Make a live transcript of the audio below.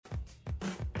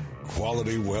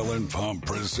Quality Well and Pump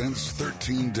presents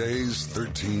 13 Days,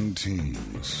 13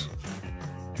 Teams.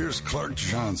 Here's Clark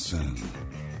Johnson.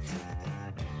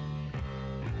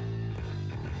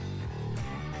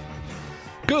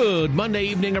 Good Monday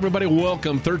evening, everybody.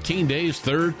 Welcome. 13 Days,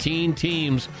 13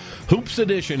 Teams. Hoops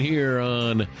edition here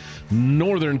on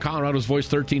Northern Colorado's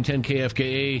Voice, 1310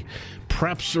 KFKA.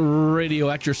 Preps Radio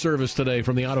at your service today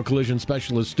from the Auto Collision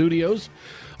Specialist Studios.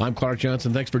 I'm Clark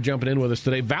Johnson. Thanks for jumping in with us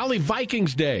today. Valley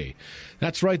Vikings Day.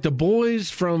 That's right, the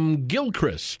boys from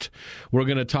Gilchrist we're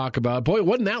going to talk about. Boy, it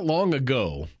wasn't that long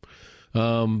ago.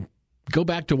 Go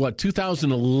back to,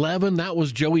 2011? That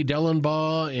was Joey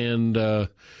Dellenbaugh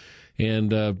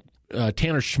and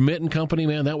Tanner Schmidt and company,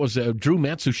 man. That was Drew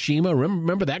Matsushima.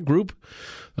 Remember that group?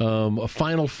 A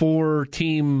Final Four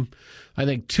team, I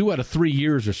think 2 out of 3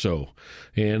 years or so.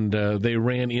 And they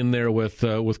ran in there with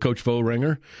Coach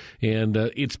Vohringer. And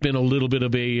it's been a little bit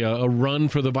of a run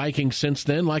for the Vikings since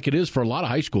then, like it is for a lot of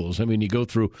high schools. I mean, you go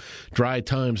through dry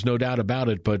times, no doubt about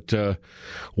it. But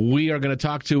we are going to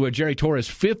talk to Gerry Torres,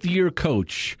 fifth-year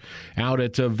coach out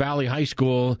at Valley High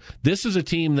School. This is a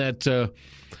team that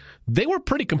they were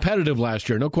pretty competitive last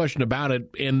year, no question about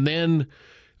it. And then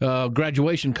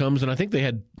graduation comes, and I think they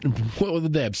had, what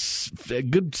did they have, a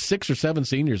good 6 or 7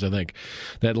 seniors, I think,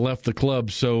 that left the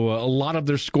club. So a lot of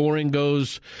their scoring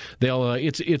goes.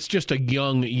 It's just a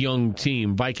young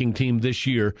team, Viking team this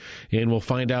year, and we'll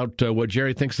find out what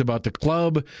Gerry thinks about the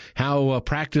club, how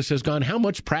practice has gone, how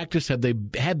much practice have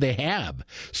they have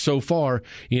so far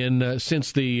in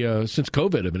since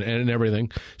COVID and everything,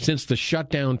 since the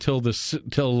shutdown till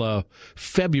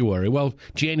February. Well,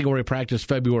 January practice,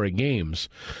 February games.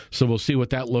 So we'll see what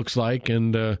that looks like.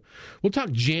 And we'll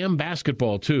talk jam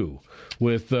basketball, too,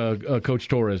 with Coach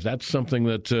Torres. That's something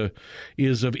that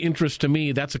is of interest to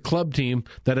me. That's a club team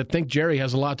that I think Gerry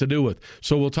has a lot to do with.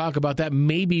 So we'll talk about that.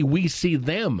 Maybe we see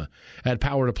them at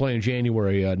Power to Play in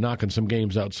January knocking some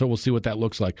games out. So we'll see what that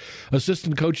looks like.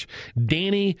 Assistant coach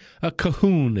Danny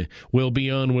Cohoon will be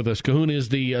on with us. Cohoon is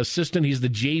the assistant. He's the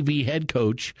JV head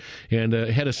coach and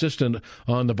head assistant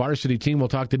on the varsity team. We'll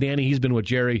talk to Danny. He's been with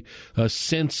Gerry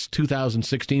since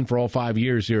 2016 for all 5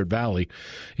 years here at Valley.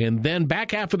 And then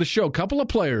back half of the show, a couple of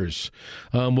players.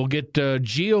 We'll get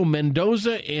Gio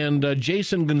Mendoza and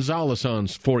Jason Gonzales on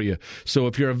for you. So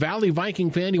if you're a Valley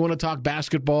Viking fan, you want to talk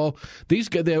basketball, these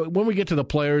guys, when we get to the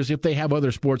players, if they have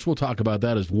other sports, we'll talk about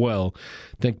that as well.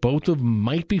 I think both of them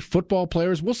might be football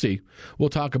players. We'll see. We'll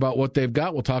talk about what they've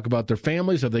got. We'll talk about their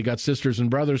families. Have they got sisters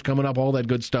and brothers coming up? All that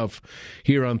good stuff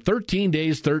here on 13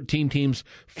 Days, 13 Teams.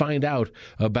 Find out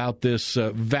about this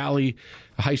Valley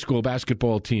High School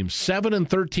basketball team.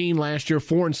 7-13 last year,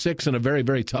 4-6 in a very,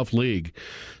 very tough league.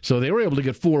 So they were able to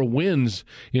get 4 wins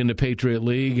in the Patriot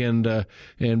League and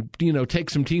take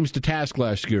some teams to task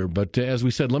last year. But as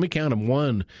we said, let me count them: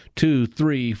 1, 2,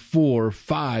 3, 4,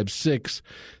 5, 6,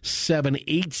 7,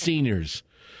 8 seniors.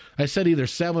 I said either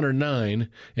 7 or 9,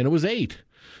 and it was 8.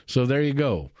 So there you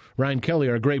go. Ryan Kelly,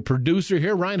 our great producer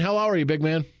here. Ryan, how are you, big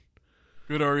man?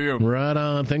 Good, how are you? Right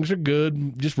on. Things are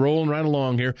good. Just rolling right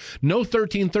along here. No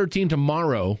 13-13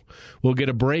 tomorrow. We'll get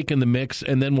a break in the mix,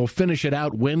 and then we'll finish it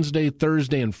out Wednesday,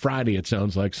 Thursday, and Friday, it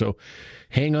sounds like. So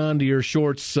hang on to your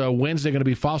shorts. Wednesday going to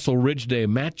be Fossil Ridge Day.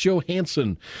 Matt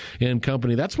Johansson and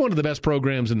company. That's one of the best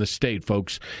programs in the state,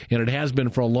 folks, and it has been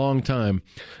for a long time,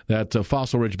 that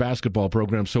Fossil Ridge basketball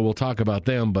program, so we'll talk about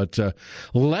them. But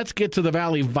let's get to the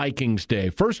Valley Vikings Day.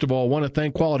 First of all, I want to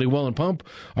thank Quality Well and Pump,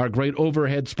 our great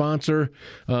overhead sponsor.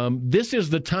 This is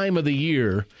the time of the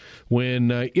year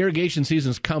when irrigation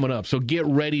season's coming up, so get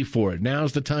ready for it.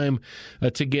 Now's the time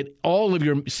to get all of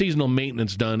your seasonal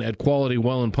maintenance done at Quality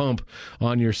Well and Pump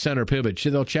on your center pivot.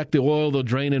 They'll check the oil, they'll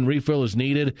drain and refill as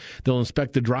needed. They'll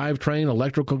inspect the drivetrain,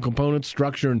 electrical components,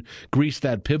 structure, and grease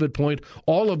that pivot point.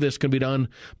 All of this can be done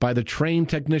by the trained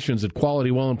technicians at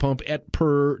Quality Well and Pump at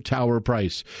per tower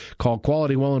price. Call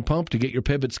Quality Well and Pump to get your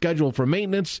pivot scheduled for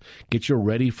maintenance. Get you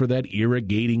ready for that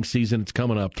irrigating season. It's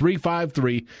coming up.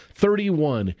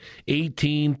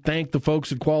 353-3118. Thank the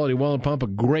folks at Quality Well and Pump, a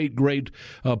great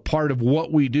part of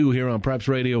what we do here on Preps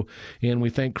Radio. And we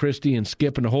thank Christy and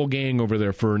Skip and the whole gang over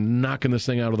there for knocking this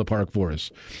thing out of the park for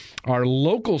us. Our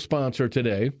local sponsor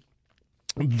today,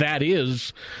 that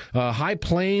is High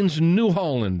Plains, New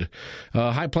Holland.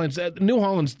 High Plains, New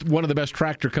Holland's one of the best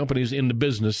tractor companies in the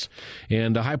business,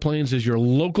 and High Plains is your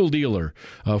local dealer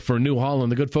for New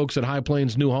Holland. The good folks at High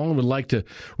Plains, New Holland would like to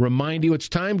remind you it's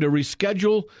time to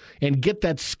reschedule and get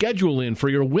that schedule in for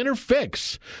your winter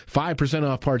fix. 5%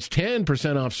 off parts,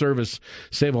 10% off service,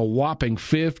 save a whopping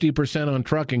 50% on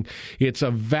trucking. It's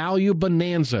a value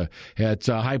bonanza at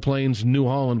High Plains, New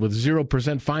Holland with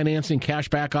 0% financing,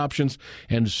 cashback options,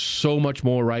 and so much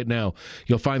more right now.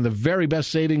 You'll find the very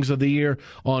best savings of the year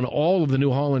on all of the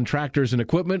New Holland tractors and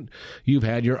equipment you've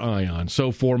had your eye on.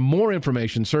 So for more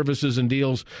information, services, and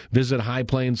deals, visit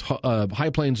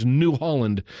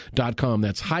highplainsnewholland.com.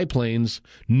 That's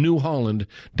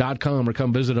highplainsnewholland.com, or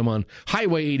come visit them on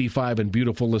Highway 85 in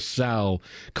beautiful LaSalle,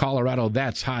 Colorado.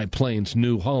 That's High Plains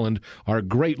New Holland, our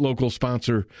great local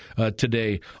sponsor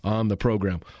today on the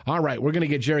program. All right, we're going to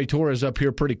get Gerry Torres up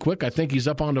here pretty quick. I think he's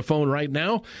up on the phone right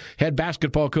now. Head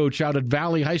basketball coach out at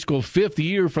Valley High School, 5th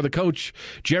year for the coach.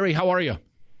 Gerry, how are you?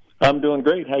 I'm doing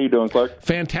great. How you doing, Clark?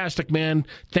 Fantastic, man.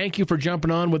 Thank you for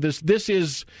jumping on with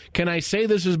this. Can I say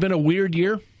this has been a weird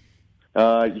year?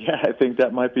 Yeah, I think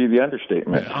that might be the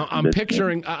understatement. I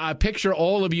picture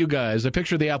all of you guys. I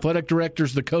picture the athletic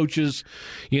directors, the coaches.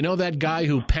 You know that guy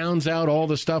who pounds out all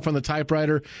the stuff on the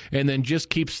typewriter and then just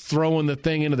keeps throwing the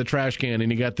thing into the trash can,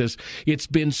 and you got this. It's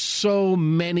been so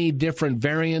many different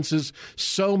variances,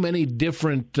 so many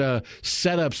different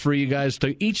setups for you guys.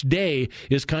 Each day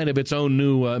is kind of its own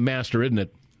new master, isn't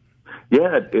it?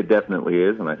 Yeah, it definitely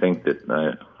is, and I think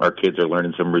that our kids are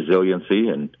learning some resiliency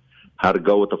and how to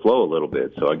go with the flow a little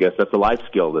bit. So I guess that's a life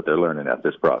skill that they're learning at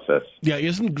this process. Yeah,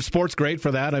 isn't sports great for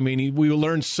that? I mean, we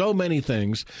learn so many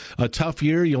things. A tough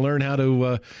year, you learn how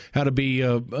to be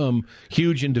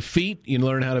huge in defeat. You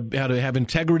learn how to have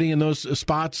integrity in those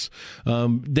spots.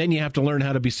 Then you have to learn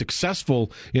how to be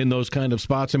successful in those kind of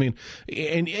spots. I mean,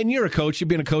 and you're a coach. You've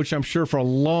been a coach, I'm sure, for a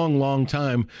long, long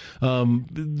time.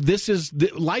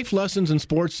 Life lessons in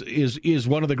sports is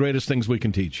one of the greatest things we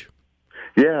can teach.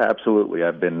 Yeah, absolutely.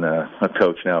 I've been a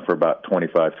coach now for about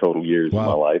 25 total years Wow. of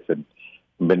my life, and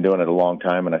I've been doing it a long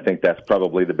time, and I think that's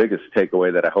probably the biggest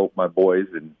takeaway that I hope my boys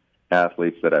and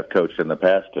athletes that I've coached in the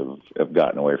past have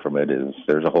gotten away from it is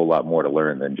there's a whole lot more to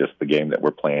learn than just the game that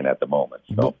we're playing at the moment.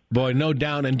 So. Boy, no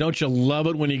doubt. And don't you love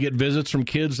it when you get visits from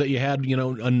kids that you had,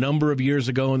 a number of years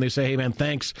ago, and they say, hey, man,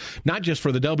 thanks, not just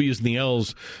for the W's and the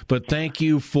L's, but thank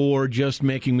you for just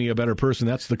making me a better person.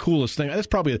 That's the coolest thing. That's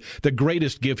probably the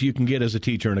greatest gift you can get as a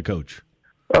teacher and a coach.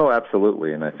 Oh,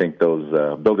 absolutely. And I think those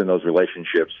building those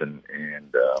relationships and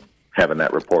having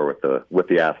that rapport with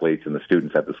the athletes and the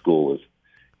students at the school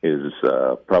is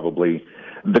probably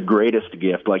the greatest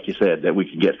gift, like you said, that we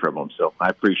can get from them. So I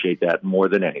appreciate that more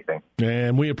than anything.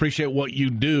 And we appreciate what you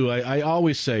do. I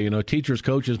always say, teachers,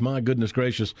 coaches, my goodness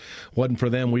gracious, wasn't for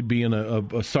them, we'd be in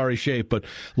a sorry shape. But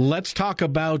let's talk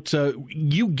about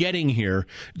you getting here.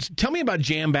 Tell me about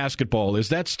Jam basketball. Is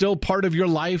that still part of your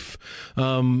life?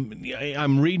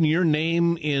 I'm reading your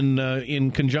name in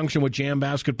conjunction with Jam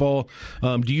basketball.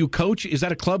 Do you coach? Is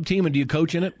that a club team, and do you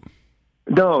coach in it?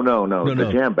 No.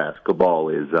 The Jam basketball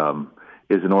is an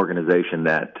organization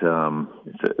that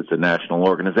it's a national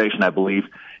organization, I believe.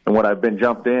 And when I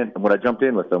jumped in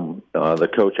with them, the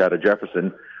coach out of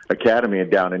Jefferson Academy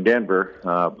down in Denver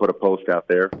put a post out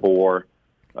there for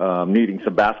needing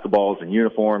some basketballs and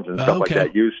uniforms and stuff like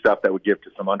that, used stuff that would give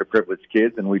to some underprivileged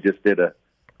kids. And we just did a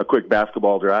quick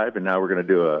basketball drive, and now we're going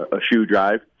to do a shoe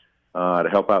drive to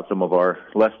help out some of our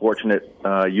less fortunate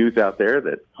youth out there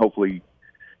that hopefully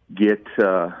get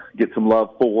some love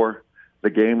for the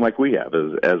game like we have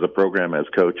as a program, as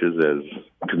coaches, as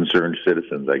concerned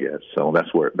citizens, I guess. So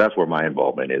that's where my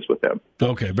involvement is with them.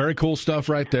 Okay, very cool stuff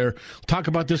right there. Talk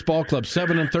about this ball club,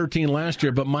 7-13 last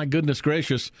year, but my goodness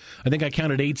gracious, I think I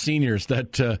counted 8 seniors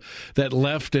that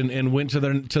left and went to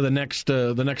the next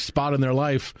spot in their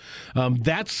life.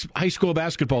 That's high school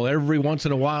basketball. Every once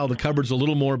in a while, the cupboard's a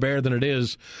little more bare than it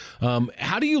is.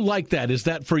 How do you like that? Is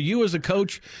that for you as a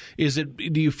coach?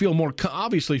 Do you feel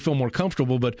obviously feel more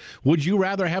comfortable? But would you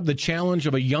rather have the challenge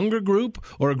of a younger group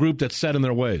or a group that's set in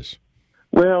their ways?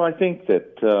 Well, I think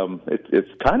that it's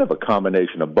kind of a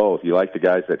combination of both. You like the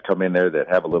guys that come in there that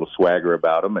have a little swagger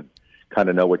about them and kind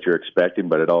of know what you're expecting,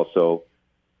 but it also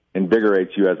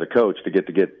invigorates you as a coach to get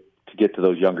to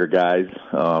those younger guys,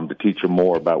 to teach them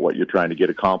more about what you're trying to get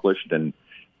accomplished. And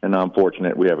I'm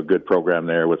fortunate we have a good program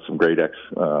there with some great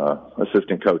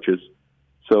assistant coaches.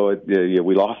 So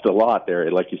we lost a lot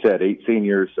there, like you said, 8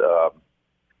 seniors.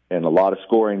 And a lot of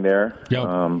scoring there, yep.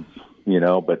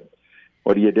 But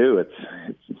what do you do?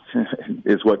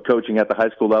 It's what coaching at the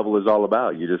high school level is all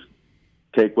about. You just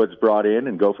take what's brought in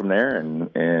and go from there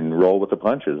and roll with the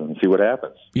punches and see what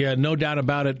happens. Yeah, no doubt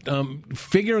about it.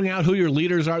 Figuring out who your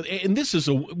leaders are, and this is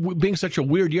being such a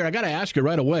weird year, I got to ask you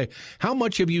right away, how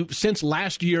much have you, since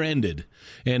last year ended,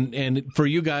 and for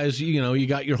you guys, you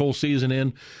got your whole season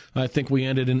in. I think we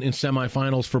ended in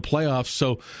semifinals for playoffs.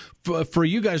 So for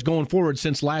you guys going forward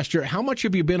since last year, how much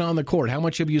have you been on the court? How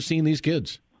much have you seen these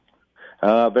kids?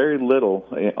 Very little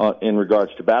in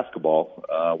regards to basketball.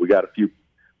 We got a few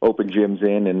open gyms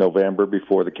in November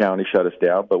before the county shut us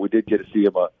down. But we did get to see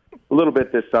them a little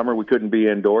bit this summer. We couldn't be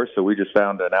indoors, so we just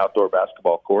found an outdoor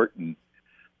basketball court. And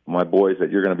my boys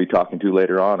that you're going to be talking to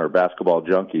later on are basketball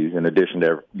junkies, in addition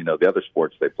to the other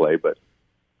sports they play. But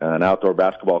an outdoor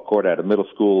basketball court at a middle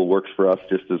school works for us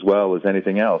just as well as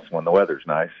anything else when the weather's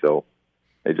nice. So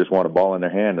they just want a ball in their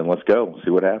hand and let's go,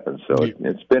 see what happens. So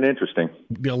it's been interesting.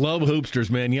 I love hoopsters,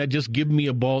 man. Yeah, just give me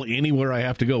a ball anywhere I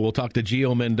have to go. We'll talk to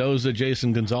Gio Mendoza,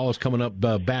 Jason Gonzales coming up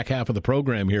back half of the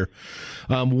program here.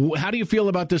 How do you feel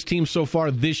about this team so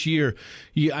far this year?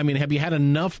 Have you had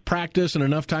enough practice and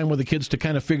enough time with the kids to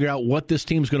kind of figure out what this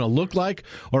team's going to look like,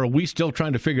 or are we still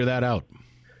trying to figure that out?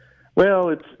 Well,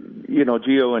 it's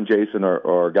Gio and Jason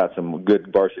are got some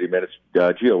good varsity minutes.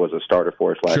 Gio was a starter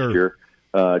for us last year.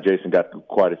 Jason got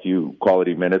quite a few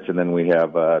quality minutes, and then we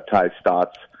have Ty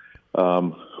Stotts,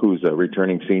 who's a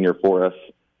returning senior for us.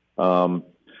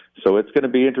 So it's going to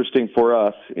be interesting for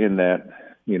us in that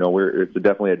it's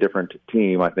definitely a different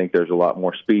team. I think there's a lot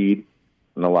more speed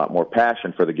and a lot more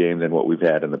passion for the game than what we've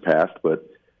had in the past. But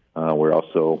we're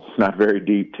also not a very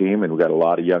deep team, and we've got a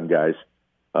lot of young guys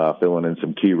filling in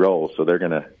some key roles. So they're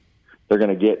gonna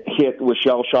get hit with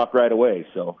shell shock right away.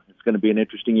 So it's going to be an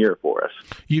interesting year for us.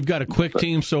 You've got a quick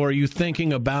team, so are you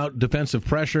thinking about defensive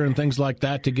pressure and things like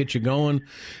that to get you going,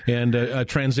 and a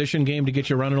transition game to get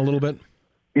you running a little bit?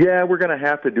 Yeah, we're going to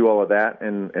have to do all of that,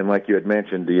 and like you had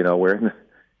mentioned, we're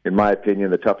in my opinion,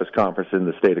 the toughest conference in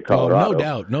the state of Colorado.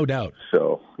 Oh, no doubt.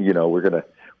 So we're gonna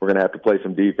have to play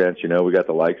some defense. We got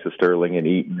the likes of Sterling and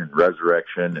Eaton and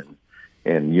Resurrection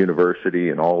and University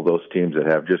and all of those teams that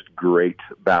have just great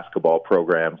basketball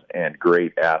programs and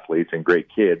great athletes and great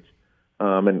kids.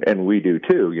 And we do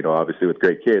too, obviously with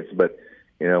great kids. But,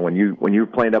 when you're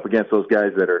playing up against those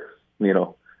guys that are,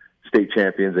 state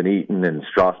champions in Eaton and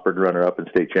Strasburg runner-up and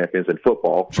state champions in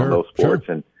football on those sports,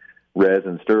 and Rez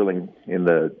and Sterling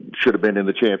should have been in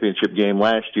the championship game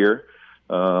last year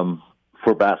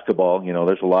for basketball.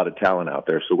 There's a lot of talent out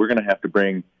there. So we're going to have to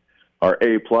bring our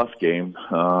A-plus game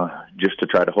just to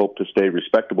try to hope to stay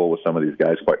respectable with some of these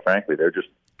guys. Quite frankly, there's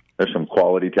some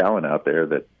quality talent out there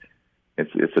that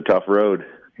it's a tough road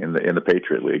in the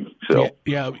Patriot League. So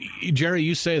yeah, Gerry,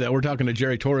 you say that. We're talking to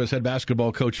Gerry Torres, head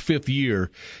basketball coach, 5th year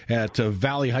at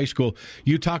Valley High School.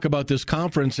 You talk about this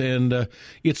conference, and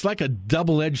it's like a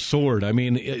double-edged sword. I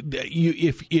mean,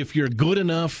 if you're good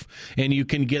enough and you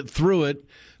can get through it,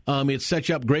 it sets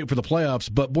you up great for the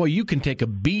playoffs, but boy, you can take a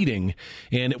beating.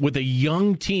 And with a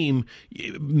young team,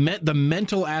 the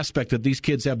mental aspect that these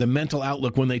kids have, the mental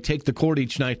outlook when they take the court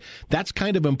each night, that's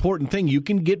kind of an important thing. You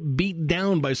can get beat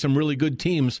down by some really good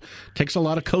teams. It takes a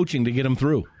lot of coaching to get them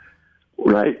through.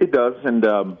 Right, it does. And,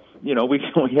 we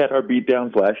had our beat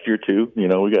downs last year too. We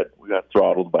got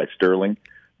throttled by Sterling.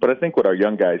 But I think what our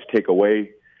young guys take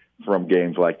away from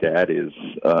games like that is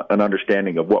an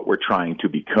understanding of what we're trying to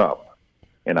become.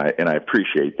 And I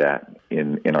appreciate that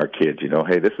in our kids.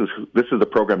 Hey, this is the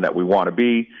program that we want to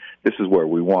be. This is what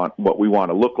we want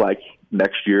to look like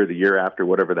next year, the year after,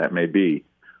 whatever that may be.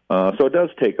 So it does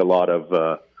take a lot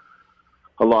of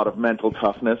mental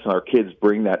toughness. Our kids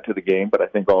bring that to the game, but I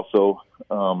think also,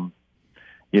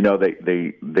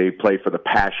 they play for the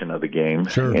passion of the game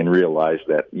and realize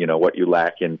that what you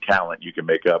lack in talent, you can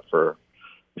make up for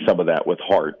some of that with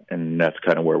heart, and that's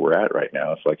kind of where we're at right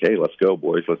now. It's like, hey, let's go,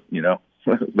 boys.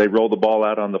 They roll the ball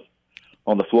out on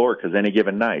the floor because any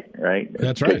given night, right?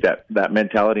 That's right. Take that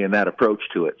mentality and that approach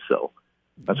to it. So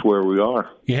that's where we are.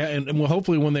 Yeah, and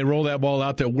hopefully when they roll that ball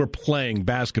out there, we're playing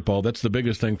basketball. That's the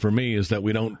biggest thing for me, is that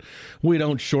we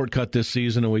don't shortcut this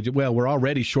season, and we're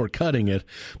already shortcutting it,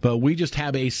 but we just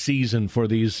have a season for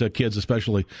these kids,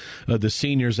 especially the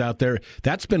seniors out there.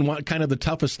 That's been kind of the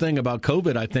toughest thing about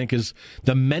COVID, I think, is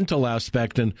the mental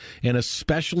aspect, and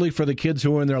especially for the kids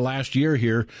who are in their last year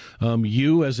here.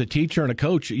 You as a teacher and a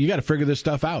coach, you got to figure this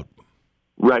stuff out.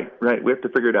 Right. We have to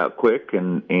figure it out quick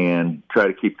and try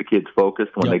to keep the kids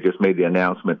focused. When they just made the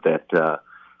announcement that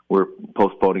we're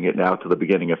postponing it now to the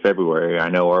beginning of February, I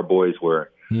know our boys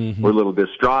were a little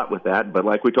distraught with that. But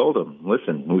like we told them,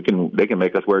 listen, they can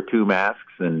make us wear 2 masks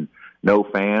and no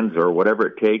fans or whatever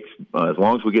it takes, as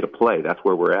long as we get to play. That's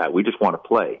where we're at. We just want to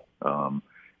play, and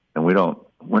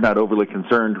we're not overly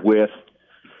concerned with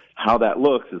how that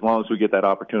looks, as long as we get that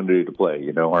opportunity to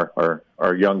play.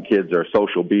 Our young kids are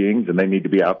social beings, and they need to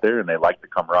be out there, and they like the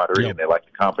camaraderie, and they like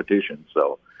the competition.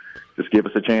 So just give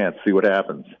us a chance, see what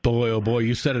happens. Boy, oh boy,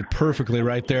 you said it perfectly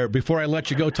right there. Before I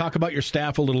let you go, talk about your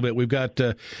staff a little bit. We've got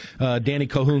Danny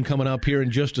Cohoon coming up here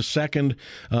in just a second.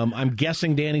 I'm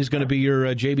guessing Danny's going to be your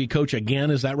JV coach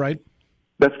again. Is that right?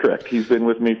 That's correct. He's been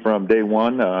with me from day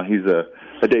one. He's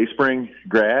a Day Spring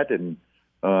grad, and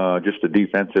just a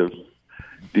defensive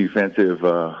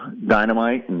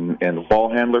dynamite and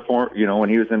ball handler for when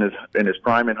he was in his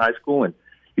prime in high school, and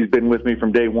he's been with me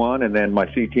from day one. And then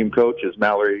my C team coach is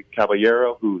Mallory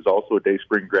Caballero, who's also a Day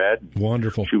Spring grad.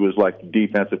 Wonderful. She was like the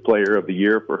defensive player of the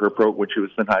year for her pro when she was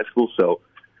in high school. So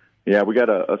yeah, we got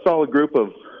a solid group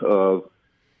of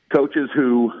coaches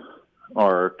who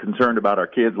are concerned about our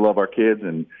kids, love our kids,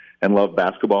 and love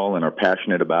basketball and are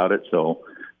passionate about it. So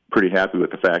pretty happy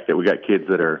with the fact that we got kids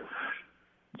that are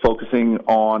focusing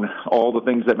on all the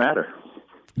things that matter.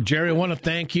 Gerry, I want to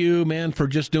thank you, man, for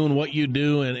just doing what you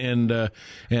do and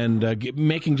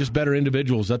making just better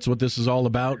individuals. That's what this is all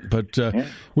about. But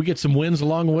we get some wins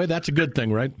along the way. That's a good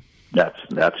thing, right?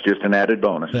 That's just an added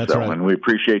bonus. That's right. And we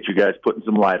appreciate you guys putting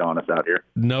some light on us out here.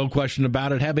 No question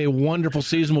about it. Have a wonderful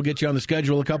season. We'll get you on the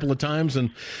schedule a couple of times,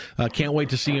 and can't wait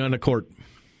to see you on the court.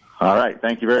 All right.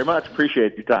 Thank you very much.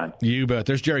 Appreciate your time. You bet.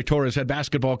 There's Gerry Torres, head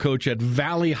basketball coach at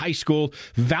Valley High School.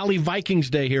 Valley Vikings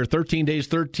Day here, 13 days,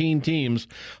 13 teams.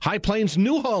 High Plains,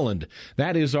 New Holland.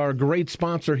 That is our great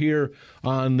sponsor here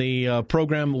on the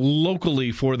program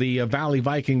locally for the Valley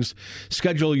Vikings.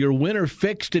 Schedule your winter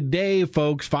fix today,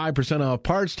 folks. 5% off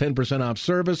parts, 10% off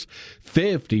service,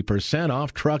 50%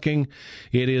 off trucking.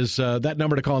 It is that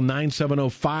number to call,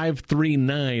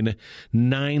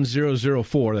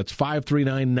 970-539-9004. That's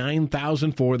 539-9004.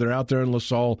 They're out there in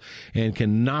LaSalle and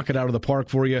can knock it out of the park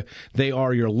for you. They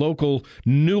are your local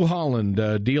New Holland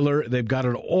dealer. They've got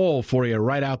it all for you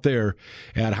right out there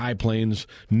at High Plains,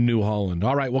 New Holland.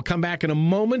 All right, we'll come back in a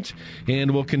moment,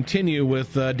 and we'll continue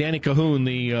with Danny Cohoon,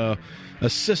 the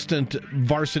assistant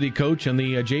varsity coach and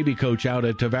the JV coach out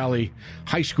at Valley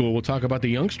High School. We'll talk about the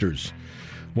youngsters,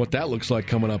 what that looks like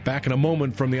coming up. Back in a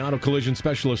moment from the Auto Collision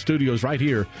Specialist Studios right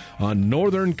here on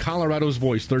Northern Colorado's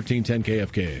Voice, 1310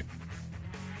 KFK.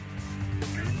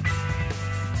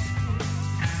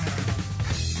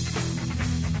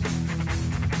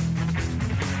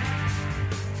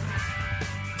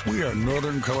 We are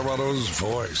Northern Colorado's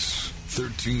Voice,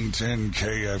 1310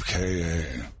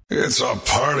 KFKA. It's a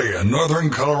party at Northern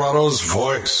Colorado's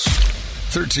Voice.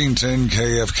 1310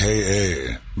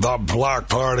 KFKA. The Block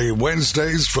Party,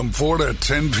 Wednesdays from 4 to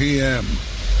 10 p.m.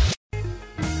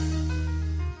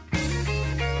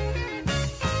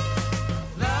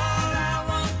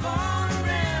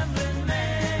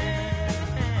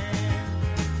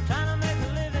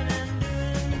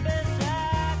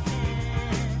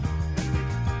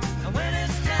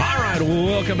 All right,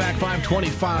 welcome back,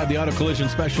 525, the Auto Collision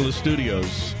Specialist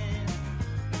Studios.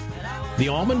 The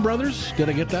Allman Brothers, did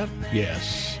I get that?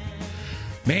 Yes.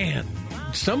 Man,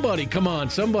 somebody in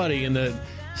the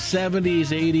 70s,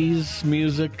 80s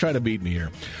music, try to beat me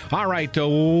here. All right,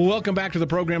 welcome back to the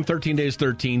program, 13 days,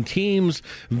 13 teams,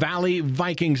 Valley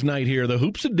Vikings night here, the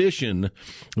Hoops edition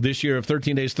this year of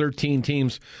 13 days, 13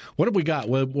 teams. What have we got?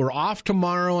 We're off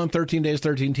tomorrow on 13 days,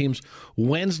 13 teams.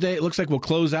 Wednesday, it looks like we'll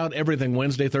close out everything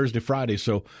Wednesday, Thursday, Friday,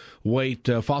 so wait,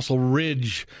 Fossil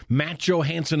Ridge, Matt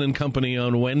Johansson and company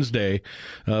on Wednesday.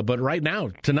 But right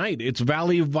now, tonight, it's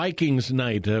Valley Vikings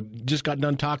night. Just got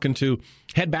done talking to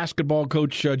head basketball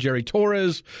coach Gerry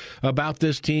Torres about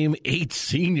this team. 8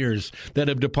 seniors that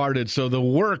have departed, so the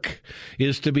work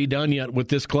is to be done yet with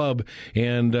this club.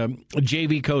 And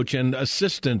JV coach and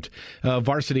assistant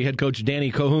varsity head coach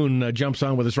Danny Cohoon jumps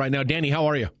on with us right now. Danny, how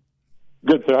are you?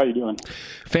 Good, sir. How you doing?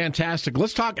 Fantastic.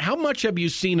 Let's talk. How much have you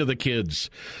seen of the kids?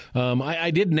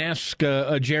 I didn't ask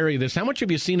Gerry this. How much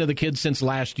have you seen of the kids since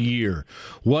last year?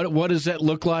 What does that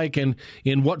look like, and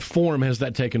in what form has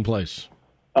that taken place?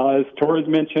 As Torres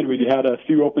mentioned, we had a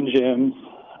few open gyms.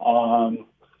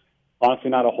 Honestly,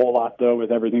 not a whole lot, though, with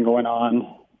everything going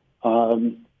on. A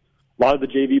lot of the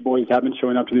JV boys have been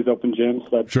showing up to these open gyms,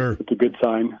 so that's a good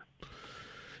sign.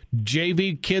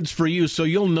 JV kids for you, so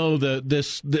you'll know the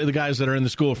guys that are in the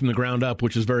school from the ground up,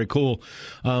 which is very cool.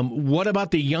 What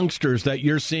about the youngsters that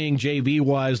you're seeing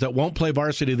JV-wise that won't play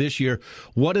varsity this year?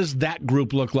 What does that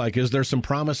group look like? Is there some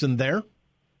promise in there?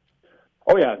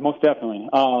 Oh, yeah, most definitely.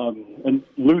 And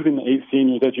losing the 8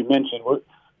 seniors, as you mentioned,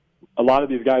 a lot of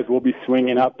these guys will be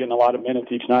swinging up, getting a lot of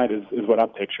minutes each night is what I'm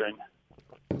picturing.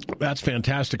 That's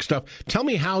fantastic stuff. Tell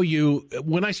me how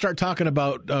when I start talking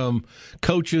about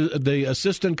coaches, the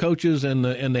assistant coaches and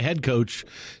the head coach,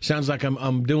 sounds like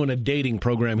I'm doing a dating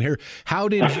program here. How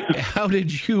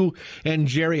did you and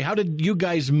Gerry, how did you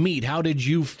guys meet? How did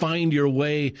you find your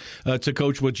way to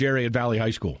coach with Gerry at Valley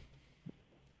High School?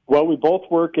 Well, we both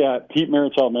work at Pete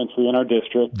Merritt Elementary in our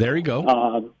district. There you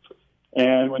go.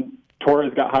 And when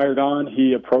Torres got hired on,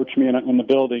 he approached me in the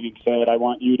building and said, I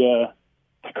want you to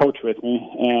coach with me.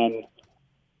 And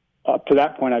up to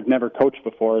that point, I've never coached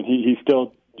before. And he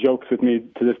still jokes with me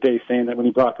to this day, saying that when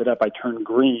he brought it up, I turned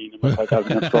green. It was like I was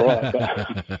going to throw up.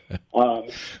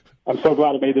 But, I'm so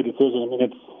glad I made the decision. I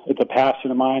mean, it's a passion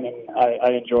of mine, and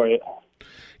I enjoy it.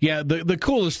 Yeah, the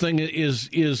coolest thing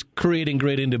is creating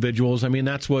great individuals. I mean,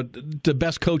 that's what the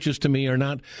best coaches to me are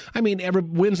not. I mean, every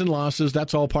wins and losses,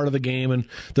 that's all part of the game, and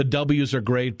the W's are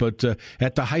great. But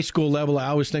at the high school level, I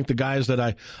always think the guys that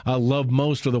I love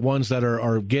most are the ones that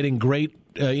are getting great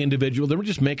individual. They were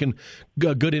just making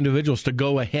good individuals to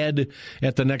go ahead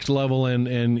at the next level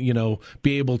and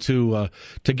be able to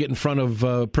get in front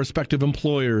of prospective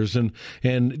employers and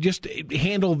just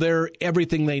handle their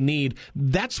everything they need.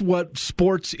 That's what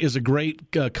sports is a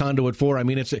great conduit for. I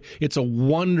mean, it's a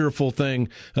wonderful thing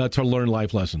to learn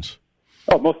life lessons.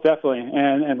 Oh, most definitely.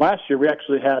 And last year we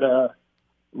actually had a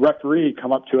referee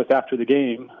come up to us after the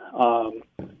game.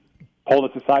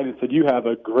 Pulled us aside and said, "You have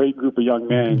a great group of young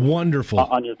men, wonderful,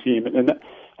 on your team." And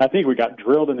I think we got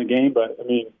drilled in the game, but I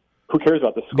mean, who cares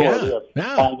about the score? We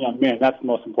have 5 young men. That's the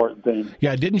most important thing.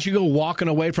 Yeah, didn't you go walking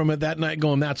away from it that night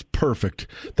going, "That's perfect.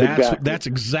 That's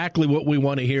exactly what we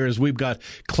want to hear." Is we've got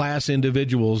class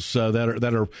individuals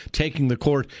that are taking the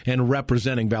court and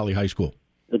representing Valley High School.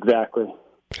 Exactly.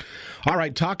 All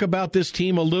right, talk about this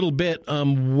team a little bit.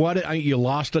 You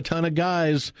lost a ton of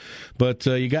guys, but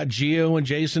you got Gio and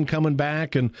Jason coming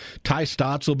back, and Ty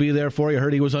Stotts will be there for you. I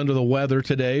heard he was under the weather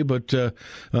today, but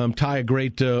Ty, a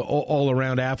great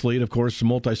all-around athlete, of course, a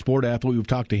multi-sport athlete. We've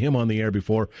talked to him on the air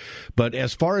before. But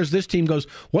as far as this team goes,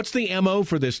 what's the MO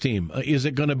for this team? Is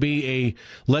it going to be a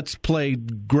let's play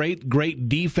great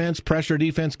defense, pressure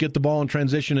defense, get the ball in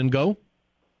transition and go?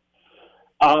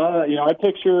 I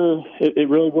picture it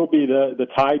really will be the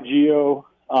Ty, Gio,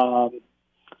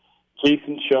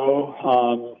 Jason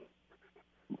show.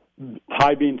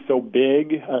 Ty being so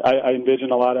big, I envision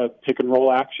a lot of pick and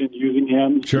roll action using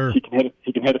him. Sure, he can hit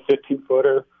a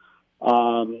 15-footer.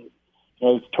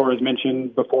 As Torres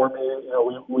mentioned before me,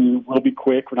 we will be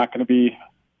quick. We're not going to be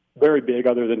very big,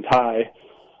 other than Ty.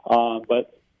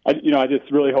 But I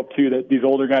just really hope too that these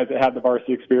older guys that have the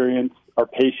varsity experience are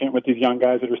patient with these young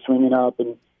guys that are swinging up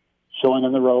and showing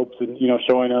them the ropes and,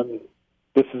 showing them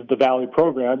this is the Valley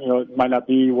program. It might not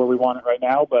be where we want it right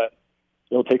now, but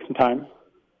it'll take some time.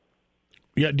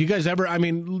 Yeah, do you guys ever,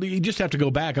 you just have to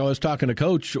go back. I was talking to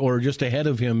Coach, or just ahead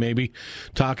of him maybe,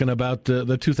 talking about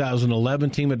the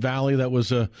 2011 team at Valley that was,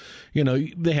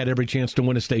 they had every chance to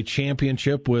win a state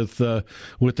championship with the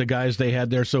guys they had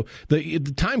there. So the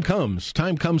time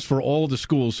comes for all the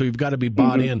schools, so you've got to be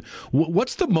bought in.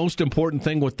 What's the most important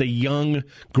thing with the young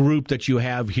group that you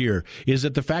have here? Is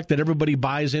it the fact that everybody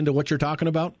buys into what you're talking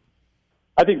about?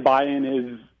 I think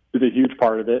buy-in is a huge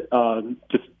part of it,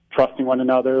 just trusting one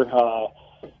another.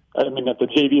 At the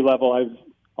JV level, I've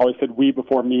always said we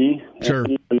before me. Sure.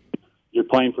 You're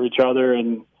playing for each other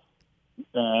and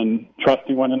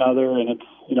trusting one another, and it's,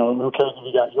 who cares if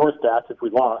you got your stats if we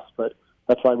lost, but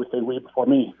that's why we say we before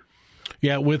me.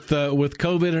 Yeah, with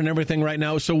COVID and everything right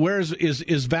now. So where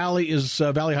is Valley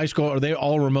High School? Are they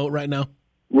all remote right now?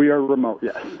 We are remote,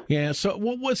 yes. Yeah, so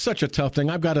what's such a tough thing?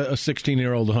 I've got a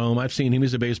 16-year-old at home. I've seen him.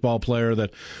 He's a baseball player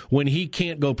that when he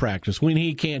can't go practice, when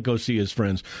he can't go see his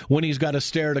friends, when he's got to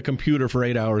stare at a computer for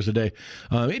 8 hours a day,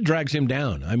 it drags him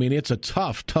down. I mean, it's a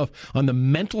tough, on the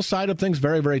mental side of things,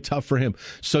 very, very tough for him.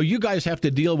 So you guys have to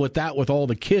deal with that with all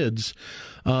the kids.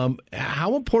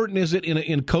 How important is it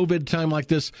in COVID time like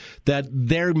this that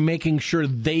they're making sure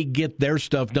they get their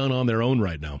stuff done on their own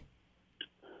right now?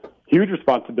 Huge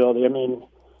responsibility. I mean,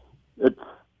 it's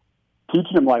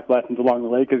teaching them life lessons along the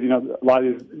way because, a lot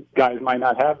of these guys might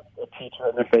not have a teacher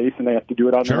in their face and they have to do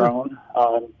it on their own.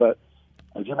 But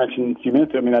as you mentioned a few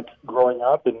minutes ago, that's growing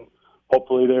up, and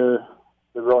hopefully they're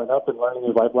growing up and learning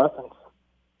these life lessons.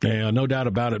 Yeah, no doubt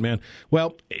about it, man.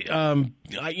 Well,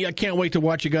 I can't wait to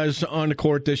watch you guys on the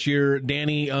court this year.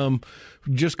 Danny,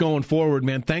 just going forward,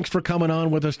 man, thanks for coming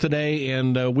on with us today,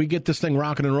 and we get this thing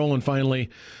rocking and rolling finally,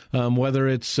 whether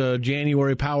it's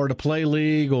January Power to Play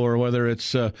League or whether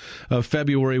it's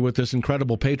February with this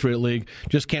incredible Patriot League.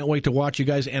 Just can't wait to watch you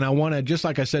guys, and I want to, just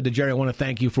like I said to Gerry, I want to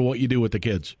thank you for what you do with the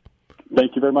kids.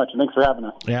 Thank you very much, and thanks for having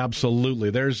us.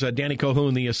 Absolutely. There's Danny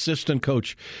Cohoon, the assistant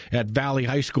coach at Valley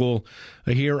High School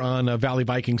here on Valley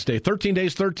Vikings Day. 13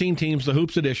 days, 13 teams, the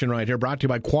Hoops Edition right here, brought to you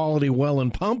by Quality Well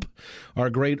and Pump, our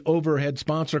great overhead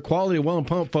sponsor. Quality Well and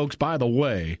Pump, folks, by the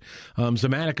way,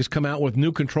 Zamatic has come out with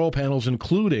new control panels,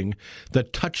 including the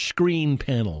touchscreen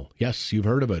panel. Yes, you've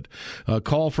heard of it.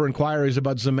 Call for inquiries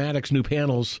about Zamatic's new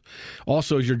panels.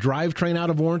 Also, is your drivetrain out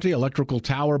of warranty, electrical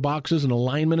tower boxes and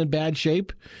alignment in bad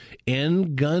shape?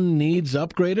 end gun needs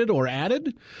upgraded or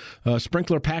added?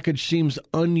 Sprinkler package seems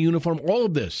ununiform.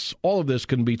 All of this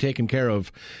can be taken care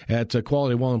of at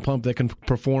Quality Well and Pump. They can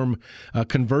perform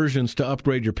conversions to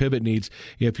upgrade your pivot needs.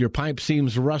 If your pipe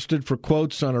seems rusted, for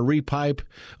quotes on a repipe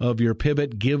of your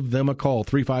pivot, give them a call,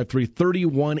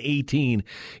 353-3118.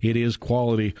 It is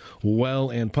Quality Well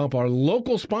and Pump. Our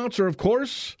local sponsor, of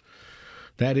course,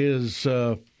 that is,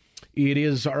 it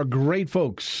is our great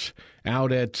folks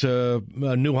out at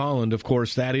New Holland, of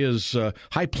course. That is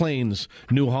High Plains,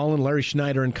 New Holland. Larry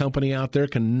Schneider and company out there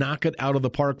can knock it out of the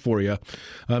park for you.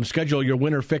 Schedule your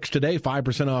winter fix today.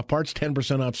 5% off parts,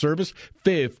 10% off service,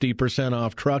 50%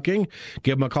 off trucking.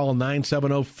 Give them a call,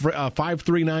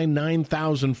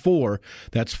 970-539-9004.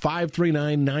 That's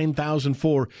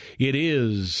 539-9004. It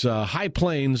is High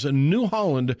Plains, New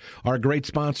Holland, our great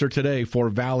sponsor today for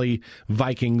Valley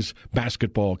Vikings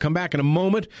basketball. Come back in a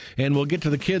moment, and we'll get to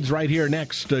the kids right here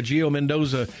next. Gio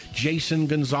Mendoza, Jason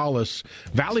Gonzales.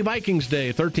 Valley Vikings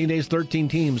Day, 13 days, 13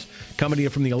 teams, coming to you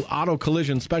from the Auto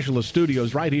Collision Specialist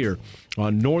Studios right here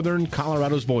on Northern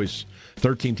Colorado's Voice,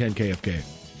 1310 KFK.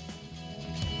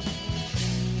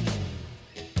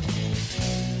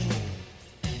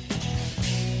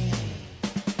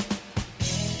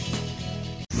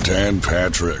 Dan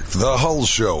Patrick, The Hull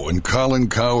Show, and Colin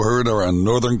Cowherd are on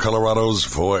Northern Colorado's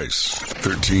Voice,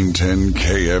 1310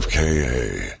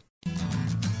 KFKA.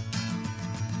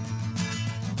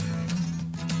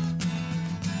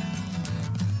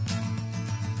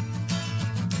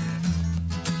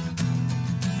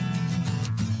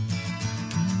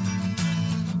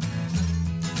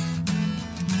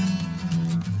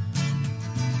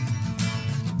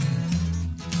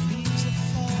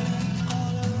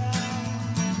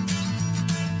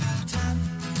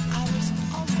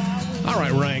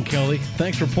 Kelly,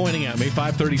 thanks for pointing at me.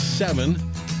 537,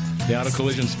 the Auto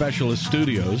Collision Specialist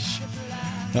Studios.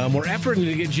 We're efforting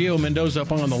to get Gio Mendoza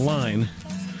up on the line.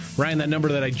 Ryan, that number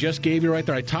that I just gave you right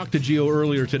there, I talked to Gio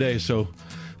earlier today, so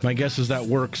my guess is that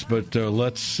works, but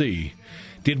let's see.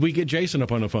 Did we get Jason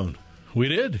up on the phone? We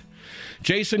did.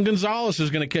 Jason Gonzales is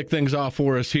going to kick things off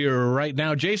for us here right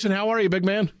now. Jason, how are you, big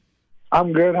man?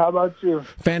 I'm good. How about you?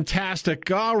 Fantastic.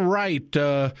 All right.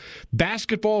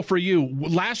 Basketball for you.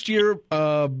 Last year,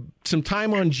 some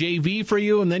time on JV for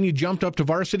you, and then you jumped up to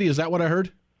varsity. Is that what I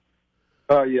heard?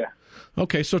 Yeah.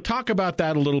 Okay, so talk about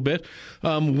that a little bit.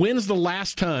 When's the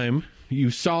last time you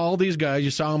saw all these guys?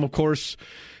 You saw them, of course,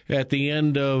 at the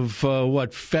end of,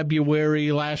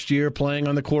 February last year, playing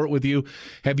on the court with you.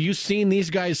 Have you seen these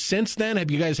guys since then?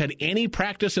 Have you guys had any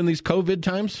practice in these COVID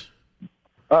times?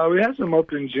 We had some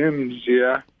open gyms,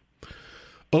 yeah.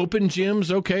 Open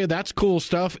gyms, okay, that's cool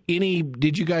stuff.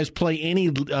 Did you guys play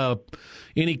any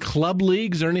club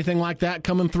leagues or anything like that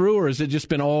coming through, or has it just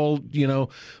been all,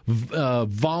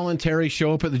 voluntary,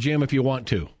 show up at the gym if you want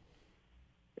to?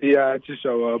 Yeah, to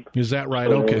show up. Is that right?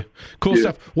 Okay. Cool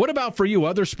stuff. What about for you?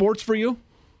 Other sports for you?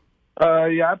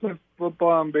 Yeah, I play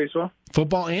football and baseball.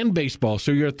 Football and baseball.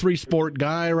 So you're a three-sport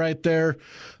guy right there.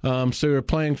 So you're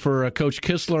playing for Coach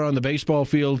Kistler on the baseball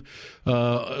field.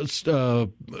 Was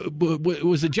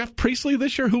it Jeff Priestley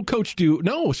this year? Who coached you?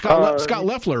 No, Scott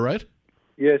Leffler, right?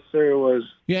 Yes, sir, it was.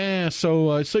 Yeah,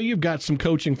 so you've got some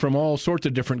coaching from all sorts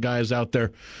of different guys out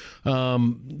there.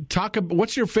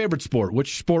 What's your favorite sport?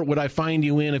 Which sport would I find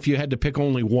you in if you had to pick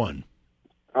only one?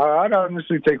 I'd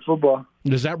honestly take football.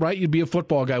 Is that right? You'd be a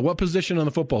football guy. What position on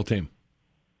the football team?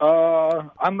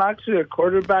 I'm actually a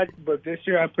quarterback, but this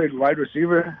year I played wide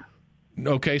receiver.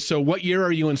 Okay, so what year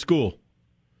are you in school?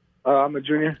 I'm a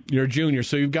junior. You're a junior,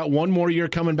 so you've got one more year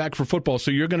coming back for football.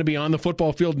 So you're going to be on the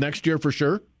football field next year for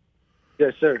sure?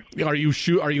 Yes, sir. Are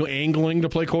you angling to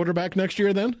play quarterback next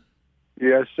year then?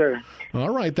 Yes, sir.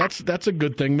 All right, that's a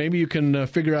good thing. Maybe you can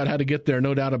figure out how to get there,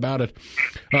 no doubt about it.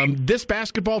 This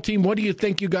basketball team, what do you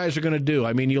think you guys are going to do?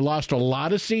 I mean, you lost a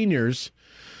lot of seniors,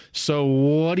 so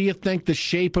what do you think the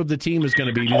shape of the team is going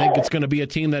to be? Do you think it's going to be a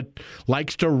team that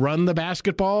likes to run the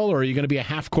basketball, or are you going to be a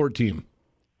half-court team?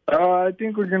 I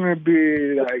think we're going to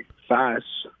be, fast.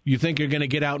 You think you're going to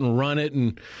get out and run it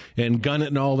and gun it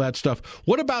and all that stuff.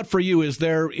 What about for you? Is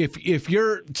there, if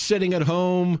you're sitting at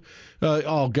home,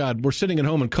 we're sitting at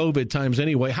home in COVID times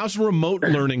anyway. How's remote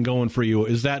learning going for you?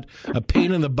 Is that a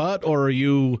pain in the butt, or do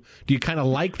you kind of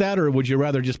like that, or would you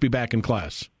rather just be back in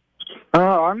class?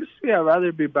 Honestly, I'd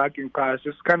rather be back in class.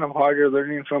 It's kind of harder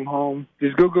learning from home.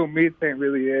 These Google Meets ain't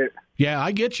really it. Yeah,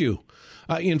 I get you.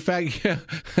 In fact,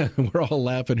 we're all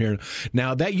laughing here.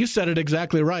 Now, that you said it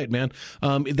exactly right, man.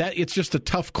 That it's just a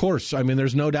tough course. I mean,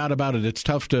 there's no doubt about it. It's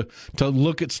tough to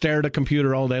stare at a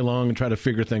computer all day long and try to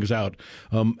figure things out.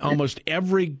 Almost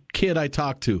every kid I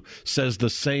talk to says the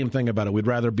same thing about it. We'd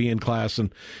rather be in class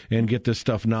and get this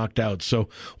stuff knocked out. So,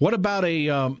 what about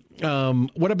a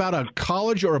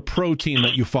college or a pro team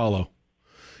that you follow?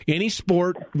 Any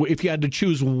sport, if you had to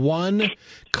choose one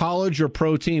college or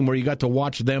pro team where you got to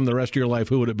watch them the rest of your life,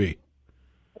 who would it be?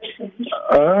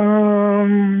 Are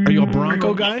you a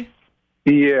Bronco guy?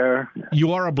 Yeah.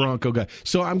 You are a Bronco guy.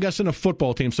 So I'm guessing a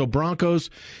football team. So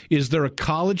Broncos, is there a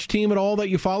college team at all that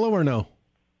you follow or no?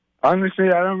 Honestly,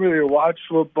 I don't really watch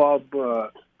football,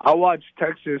 but I watch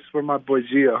Texas for my boy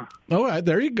Gio. All right,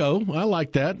 there you go. I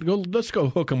like that. Let's go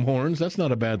hook 'em horns. That's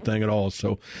not a bad thing at all.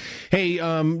 So, hey,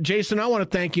 Jason, I want to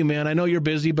thank you, man. I know you're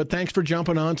busy, but thanks for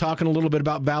jumping on, talking a little bit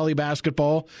about Valley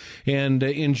basketball, and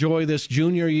enjoy this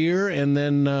junior year, and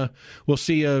then we'll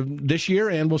see you this year,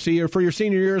 and we'll see you for your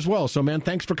senior year as well. So, man,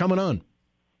 thanks for coming on.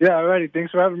 Yeah, all righty.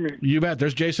 Thanks for having me. You bet.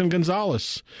 There's Jason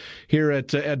Gonzales here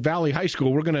at Valley High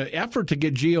School. We're going to effort to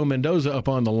get Gio Mendoza up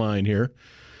on the line here.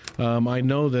 I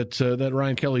know that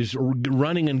Ryan Kelly's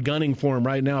running and gunning for him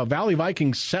right now. Valley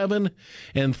Vikings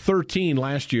 7-13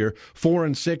 last year,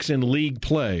 4-6 in league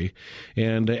play,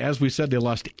 and as we said, they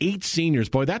lost 8 seniors.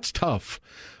 Boy, that's tough.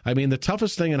 I mean, the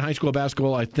toughest thing in high school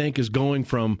basketball, I think, is going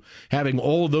from having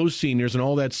all those seniors and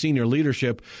all that senior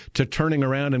leadership to turning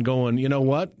around and going, you know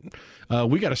what?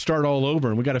 We got to start all over,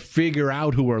 and we got to figure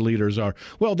out who our leaders are.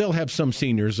 Well, they'll have some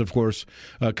seniors, of course,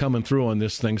 coming through on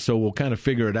this thing, so we'll kind of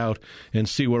figure it out and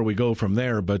see where we go from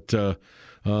there. But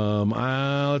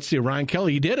let's see, Ryan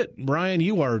Kelly, he did it. Ryan,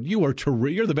 you're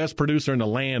the best producer in the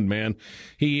land, man.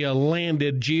 He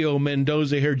landed Gio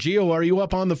Mendoza here. Gio, are you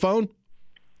up on the phone?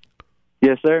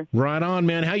 Yes, sir. Right on,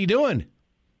 man. How you doing?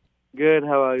 Good.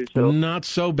 How about yourself? Not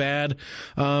so bad.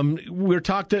 We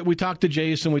talked to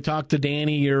Jason. We talked to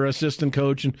Danny, your assistant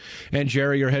coach, and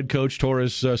Gerry, your head coach.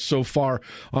 Torres, so far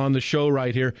on the show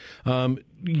right here.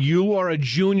 You are a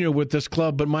junior with this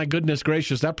club, but my goodness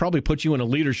gracious, that probably puts you in a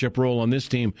leadership role on this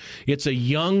team. It's a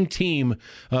young team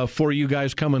for you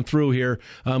guys coming through here.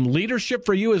 Leadership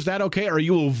for you, is that okay? Are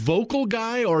you a vocal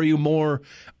guy, or are you more,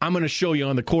 I'm going to show you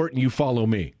on the court and you follow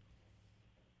me?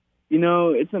 You know,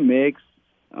 it's a mix.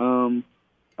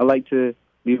 I like to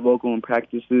be vocal in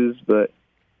practices, but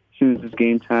as soon as it's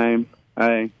game time,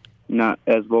 I'm not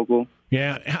as vocal.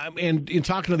 Yeah, and in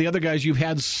talking to the other guys, you've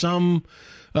had some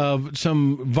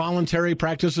voluntary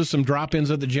practices, some drop-ins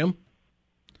at the gym?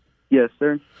 Yes,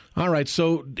 sir. All right,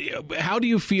 so how do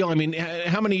you feel? I mean,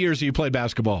 how many years have you played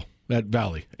basketball at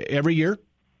Valley? Every year?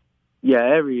 Yeah,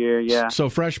 every year, yeah. So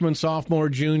freshman, sophomore,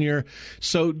 junior.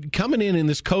 So coming in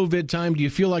this COVID time, do you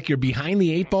feel like you're behind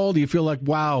the 8 ball? Do you feel like,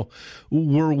 wow,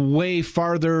 we're way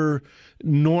farther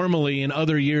normally in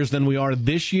other years than we are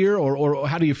this year? Or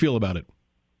how do you feel about it?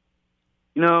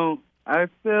 You know, I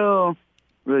feel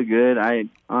really good. I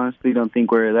honestly don't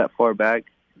think we're that far back.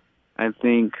 I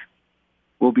think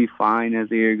we'll be fine as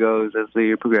the year goes, as the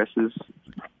year progresses.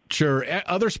 Sure.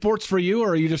 Other sports for you,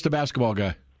 or are you just a basketball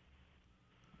guy?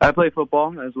 I play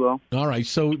football as well. All right.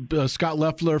 So Scott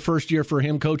Leffler, first year for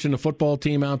him coaching the football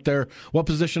team out there. What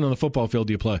position on the football field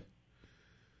do you play?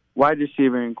 Wide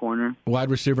receiver and corner. Wide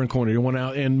receiver and corner. You want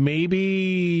out, and maybe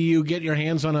you get your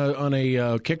hands on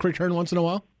a kick return once in a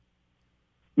while?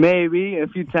 Maybe a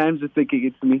few times if they could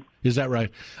get to me. Is that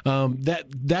right?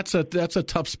 That's a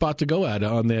tough spot to go at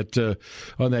on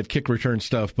that kick return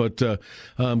stuff. But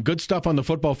good stuff on the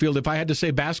football field. If I had to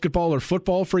say basketball or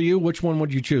football for you, which one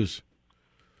would you choose?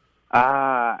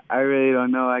 I really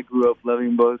don't know. I grew up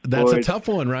loving both sports. That's a tough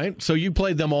one, right? So you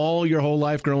played them all your whole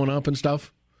life growing up and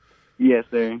stuff? Yes,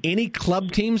 sir. Any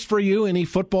club teams for you? Any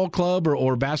football club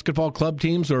or basketball club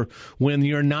teams? Or when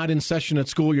you're not in session at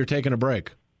school, you're taking a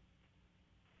break?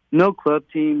 No club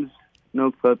teams.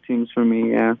 No club teams for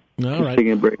me, yeah. All right.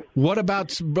 Taking a break. What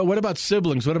about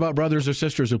siblings? What about brothers or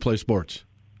sisters who play sports?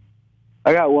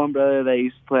 I got one brother that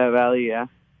used to play at Valley, yeah.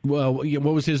 Well,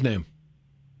 what was his name?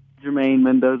 Jermaine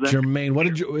Mendoza. Jermaine. What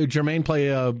did Jermaine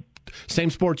play?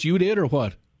 Same sports you did, or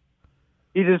what?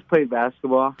 He just played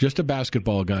basketball. Just a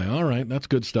basketball guy. All right, that's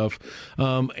good stuff.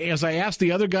 As I asked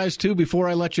the other guys, too, before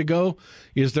I let you go,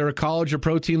 is there a college or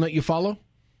pro team that you follow?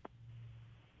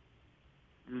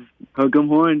 Hook 'em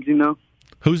Horns, you know.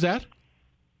 Who's that?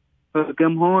 Hook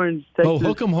 'em Horns, Texas. Oh,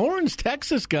 Hook 'em Horns,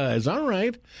 Texas guys. All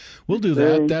right. We'll do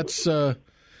that.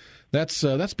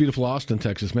 That's beautiful, Austin,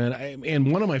 Texas, man,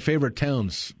 and one of my favorite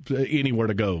towns anywhere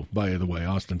to go. By the way,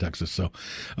 Austin, Texas. So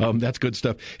that's good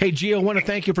stuff. Hey, Gio, I want to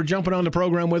thank you for jumping on the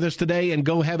program with us today, and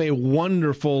go have a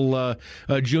wonderful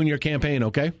junior campaign.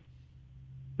 Okay.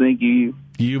 Thank you.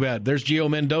 You bet. There's Gio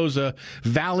Mendoza,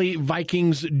 Valley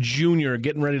Vikings Jr.,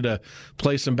 getting ready to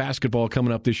play some basketball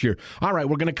coming up this year. All right,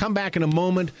 we're going to come back in a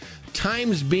moment.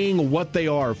 Times being what they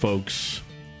are, folks.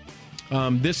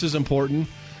 This is important.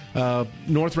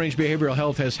 North Range Behavioral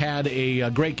Health has had a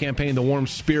great campaign, the Warm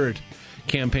Spirit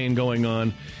campaign going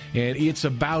on, and it's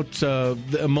about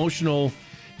the emotional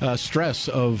stress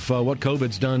of what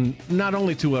COVID's done, not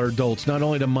only to our adults, not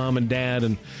only to mom and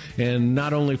dad, and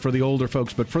not only for the older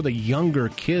folks, but for the younger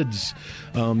kids.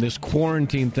 This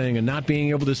quarantine thing and not being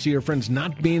able to see your friends,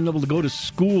 not being able to go to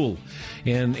school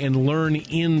and learn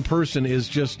in person is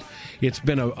just, it's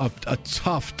been a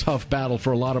tough battle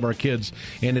for a lot of our kids,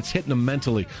 and it's hitting them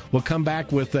mentally. We'll come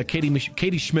back with Katie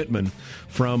Schmidtman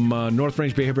from North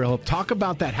Range Behavioral Health. Talk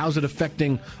about that. How's it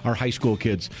affecting our high school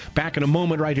kids? Back in a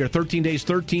moment right here. 13 days,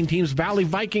 13 teams, Valley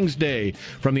Vikings Day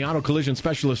from the Auto Collision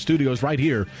Specialist Studios right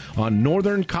here on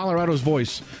Northern Colorado's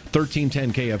Voice,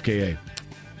 1310 KFKA.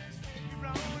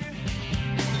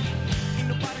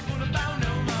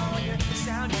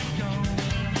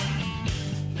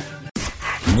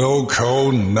 No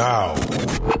code now.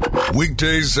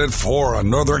 Weekdays at 4 on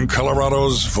Northern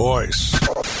Colorado's Voice.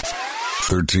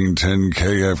 1310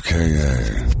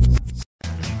 KFKA.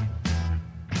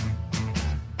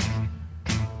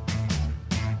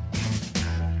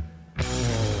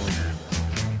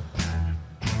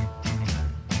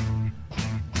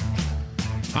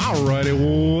 All righty,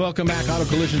 welcome back, Auto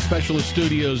Collision Specialist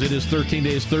Studios. It is 13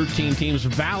 days, 13 teams,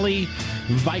 Valley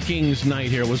Vikings night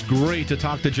here. It was great to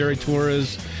talk to Gerry,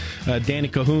 Torres, Danny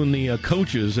Cohoon, the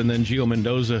coaches, and then Gio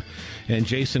Mendoza and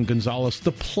Jason Gonzales,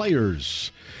 the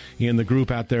players in the group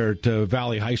out there at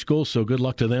Valley High School. So good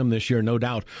luck to them this year, no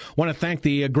doubt. Want to thank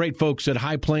the great folks at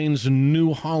High Plains,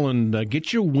 New Holland.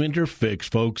 Get your winter fix,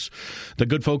 folks. The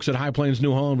good folks at High Plains,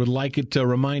 New Holland would like it to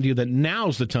remind you that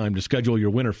now's the time to schedule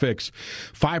your winter fix.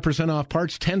 5% off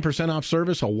parts, 10% off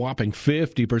service, a whopping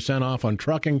 50% off on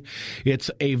trucking.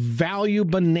 It's a value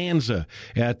bonanza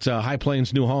at High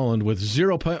Plains, New Holland with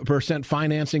 0%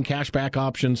 financing, cashback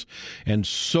options, and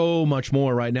so much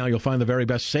more. Right now, you'll find the very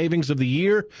best savings of the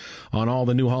year on all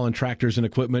the New Holland tractors and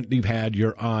equipment you've had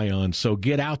your eye on. So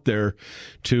get out there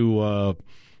to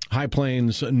High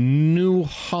Plains, New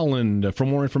Holland. For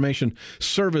more information,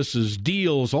 services,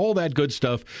 deals, all that good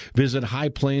stuff, visit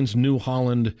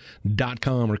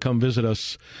highplainsnewholland.com or come visit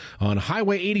us on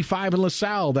Highway 85 in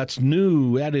LaSalle. That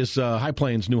is High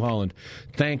Plains, New Holland.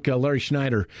 Thank Larry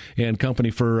Schneider and company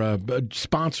for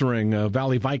sponsoring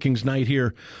Valley Vikings Night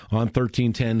here on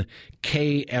 1310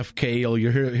 KFKL. You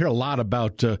hear a lot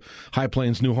about High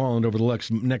Plains, New Holland over the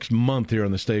next month here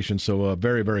on the station, so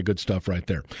very, very good stuff right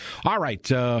there. All right,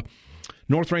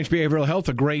 North Range Behavioral Health,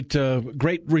 a great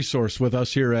resource with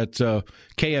us here at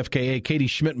KFKA. Katie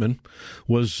Schmidtman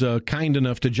was kind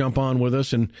enough to jump on with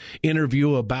us and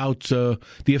interview about the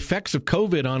effects of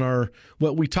COVID on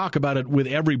we talk about it with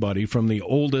everybody from the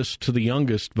oldest to the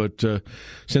youngest, but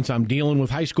since I'm dealing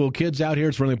with high school kids out here,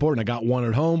 it's really important. I got one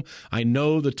at home. I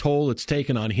know the toll it's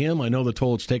taken on him. I know the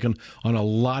toll it's taken on a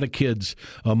lot of kids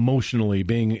emotionally,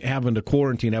 having to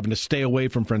quarantine, having to stay away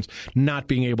from friends, not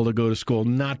being able to go to school,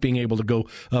 not being able to go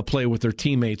play with their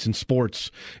teammates in sports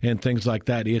and things like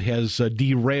that. It has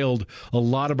derailed a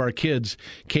lot of our kids.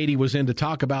 Katie was in to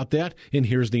talk about that, and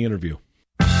here's the interview.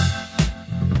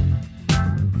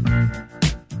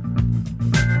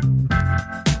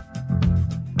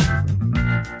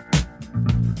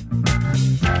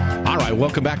 All right,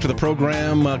 welcome back to the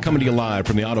program. Coming to you live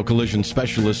from the Auto Collision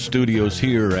Specialist Studios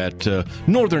here at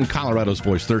Northern Colorado's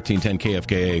Voice, 1310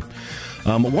 KFKA.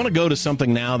 I want to go to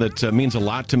something now that means a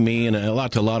lot to me and a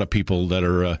lot to a lot of people that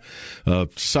are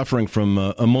suffering from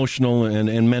emotional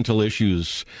and mental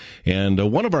issues.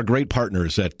 And one of our great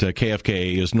partners at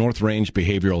KFK is North Range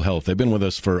Behavioral Health. They've been with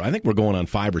us for, I think we're going on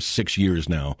 5 or 6 years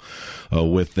now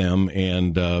with them.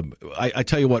 And I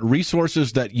tell you what,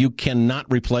 resources that you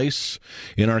cannot replace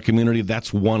in our community,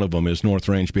 that's one of them, is North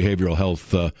Range Behavioral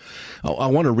Health. I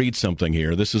want to read something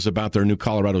here. This is about their new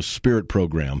Colorado Spirit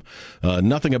program.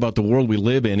 Nothing about the world we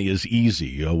live in is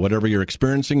easy. Whatever you're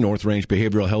experiencing, North Range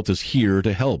Behavioral Health is here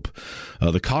to help.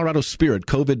 The Colorado Spirit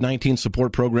COVID-19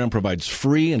 support program provides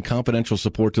free and confidential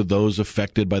support to those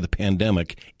affected by the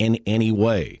pandemic in any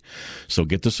way. So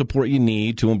get the support you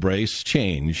need to embrace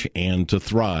change and to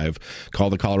thrive. Call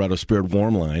the Colorado Spirit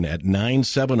Warm Line at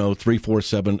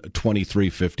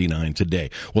 970-347-2359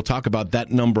 today. We'll talk about that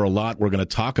number a lot. We're going to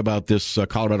talk about this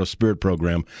Colorado Spirit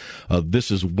program. This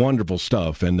is wonderful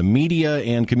stuff. And the media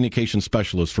and communication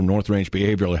specialist from North Range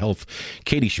Behavioral Health,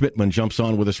 Katie Schmidtman, jumps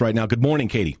on with us right now. Good morning,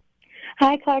 Katie.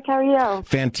 Hi, Clark. How are you?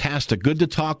 Fantastic. Good to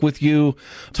talk with you.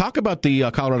 Talk about the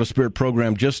Colorado Spirit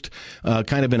program just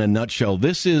kind of in a nutshell.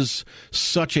 This is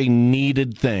such a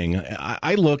needed thing.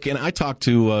 I look and I talk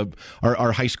to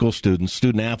our high school students,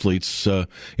 student athletes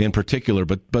in particular,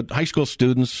 but high school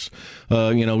students,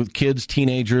 kids,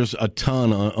 teenagers, a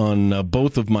ton on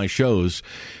both of my shows.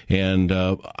 And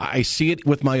I see it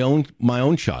with my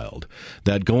own child,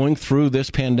 that going through this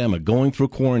pandemic, going through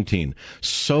quarantine,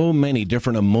 so many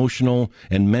different emotional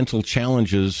and mental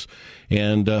challenges,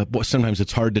 and sometimes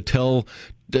it's hard to tell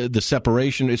the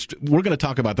separation. We're going to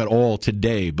talk about that all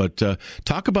today, but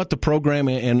talk about the program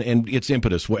and its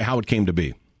impetus, how it came to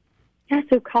be. Yeah,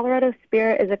 so Colorado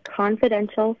Spirit is a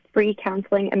confidential, free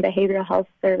counseling and behavioral health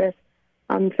service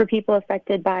for people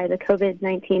affected by the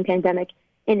COVID-19 pandemic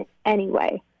in any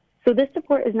way. So this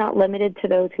support is not limited to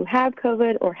those who have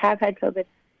COVID or have had COVID,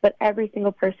 but every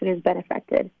single person who's been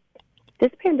affected.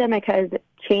 This pandemic has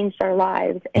changed our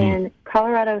lives, and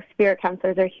Colorado Spirit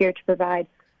counselors are here to provide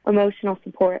emotional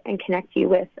support and connect you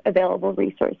with available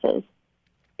resources.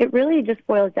 It really just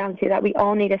boils down to that we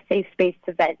all need a safe space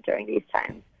to vent during these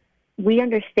times. We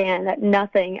understand that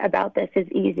nothing about this is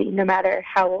easy, no matter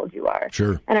how old you are.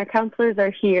 Sure. And our counselors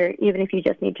are here even if you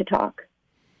just need to talk.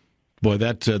 Boy,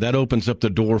 that opens up the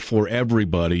door for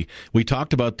everybody. We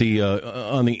talked about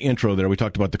on the intro there, we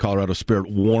talked about the Colorado Spirit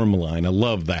Warm Line. I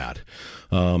love that.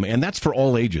 And that's for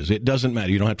all ages. It doesn't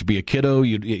matter. You don't have to be a kiddo.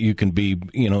 You can be,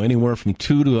 anywhere from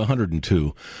 2 to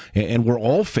 102. And we're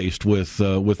all faced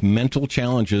with mental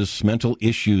challenges, mental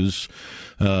issues,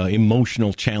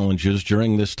 emotional challenges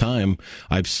during this time.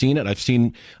 I've seen it. I've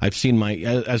seen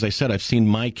as I said, I've seen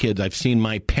my kids. I've seen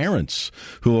my parents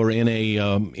who are in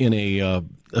a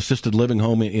assisted living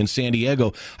home in San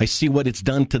Diego. I see what it's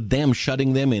done to them,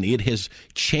 shutting them in. It has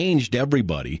changed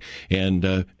everybody.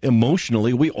 And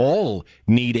emotionally, we all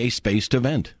need a space to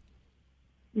vent.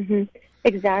 Mm-hmm.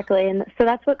 Exactly. And so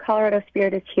that's what Colorado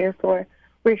Spirit is here for.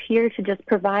 We're here to just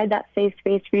provide that safe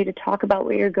space for you to talk about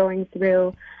what you're going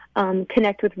through,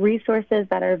 connect with resources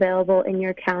that are available in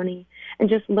your county, and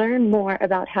just learn more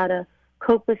about how to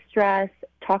cope with stress,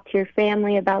 talk to your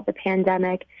family about the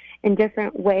pandemic, in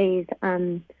different ways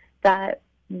that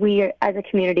we as a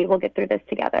community will get through this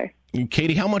together.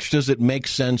 Katie, how much does it make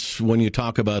sense when you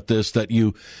talk about this that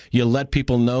you let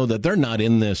people know that they're not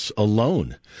in this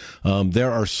alone? There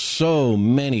are so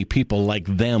many people like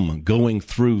them going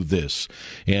through this.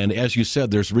 And as you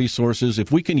said, there's resources.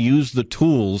 If we can use the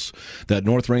tools that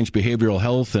North Range Behavioral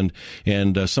Health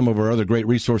and some of our other great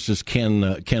resources can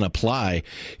apply,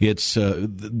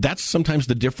 that's sometimes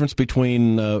the difference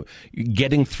between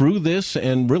getting through this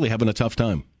and really having a tough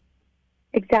time.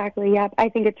 Exactly, yeah. I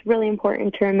think it's really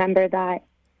important to remember that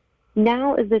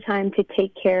now is the time to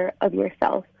take care of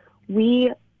yourself.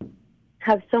 We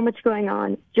have so much going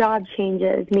on, job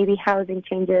changes, maybe housing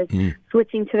changes,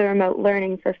 switching to the remote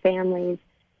learning for families.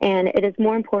 And it is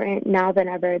more important now than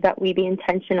ever that we be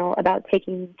intentional about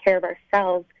taking care of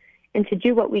ourselves and to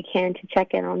do what we can to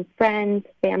check in on friends,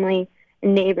 family,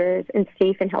 and neighbors in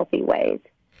safe and healthy ways.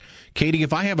 Katie,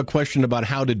 if I have a question about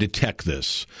how to detect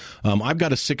this, I've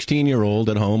got a 16-year-old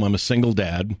at home. I'm a single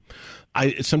dad.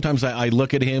 Sometimes I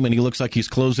look at him and he looks like he's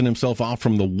closing himself off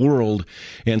from the world,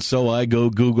 and so I go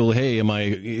Google, hey,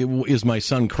 is my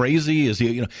son crazy? Is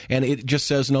he, and it just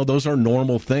says, no, those are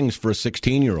normal things for a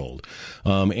 16-year-old.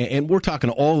 And we're talking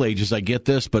all ages. I get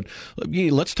this, but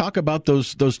let's talk about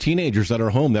those teenagers that are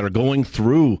home, that are going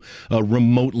through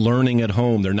remote learning at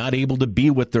home. They're not able to be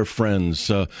with their friends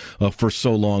for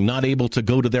so long, not able to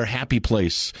go to their happy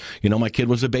place. My kid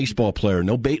was a baseball player,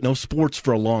 no sports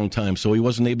for a long time, so he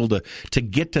wasn't able to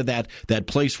get to that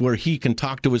place where he can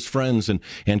talk to his friends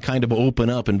and kind of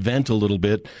open up and vent a little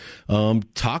bit.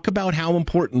 Talk about how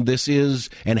important this is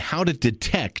and how to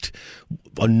detect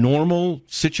a normal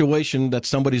situation that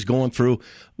somebody's going through.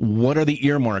 What are the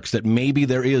earmarks that maybe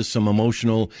there is some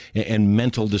emotional and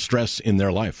mental distress in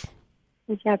their life?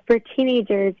 Yeah, for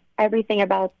teenagers, everything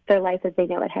about their life as they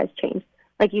know it has changed.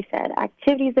 Like you said,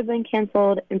 activities have been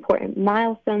canceled, important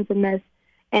milestones are missed.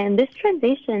 And this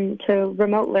transition to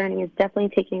remote learning is definitely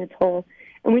taking a toll.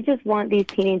 And we just want these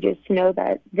teenagers to know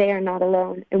that they are not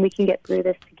alone and we can get through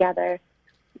this together.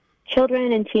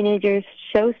 Children and teenagers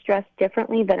show stress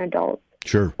differently than adults.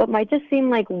 Sure. What might just seem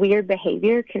like weird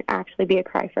behavior can actually be a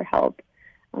cry for help.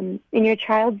 In your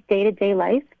child's day-to-day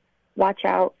life, watch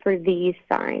out for these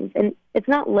signs. And it's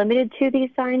not limited to these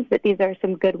signs, but these are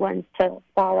some good ones to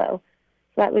follow.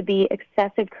 that would be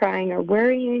excessive crying or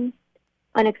worrying,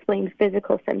 unexplained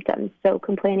physical symptoms, so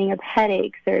complaining of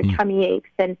headaches or tummy aches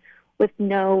and with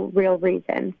no real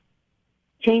reason.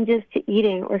 Changes to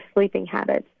eating or sleeping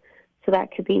habits, so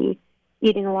that could be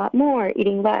eating a lot more,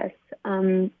 eating less,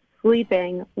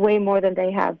 sleeping way more than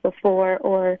they have before,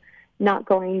 or not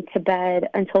going to bed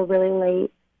until really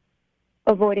late,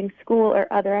 avoiding school or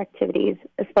other activities,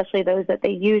 especially those that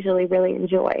they usually really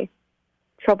enjoy,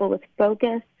 trouble with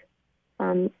focus,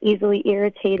 easily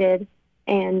irritated,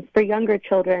 and for younger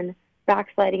children,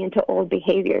 backsliding into old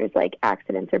behaviors like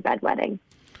accidents or bedwetting.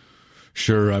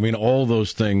 Sure. I mean, all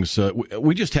those things,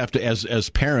 we just have to, as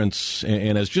parents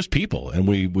and as just people, and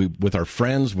we with our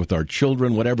friends, with our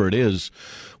children, whatever it is,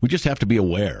 we just have to be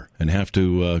aware and have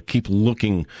to keep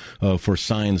looking for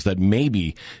signs that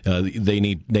maybe they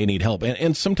need help.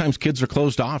 And sometimes kids are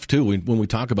closed off too. When we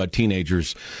talk about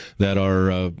teenagers that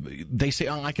are, they say,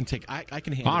 "Oh, I can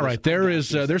handle all right."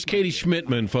 There's Katie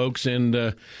Schmidtman, folks,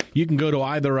 and you can go to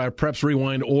either our Preps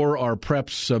Rewind or our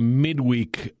Preps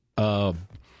midweek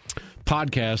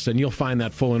podcast, and you'll find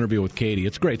that full interview with Katie.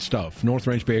 It's great stuff. North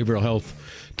Range Behavioral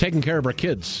Health, taking care of our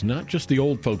kids, not just the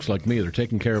old folks like me. They're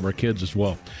taking care of our kids as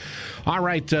well. All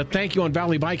right, thank you on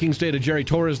Valley Vikings Day to Gerry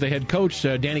Torres, the head coach,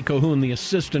 Danny Cohoon, the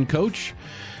assistant coach,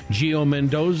 Gio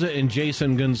Mendoza, and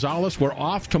Jason Gonzales. We're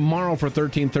off tomorrow for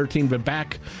 13-13, but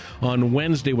back on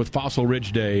Wednesday with Fossil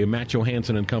Ridge Day. Matt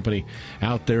Johansson and company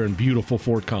out there in beautiful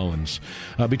Fort Collins.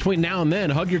 Between now and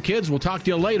then, hug your kids. We'll talk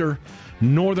to you later.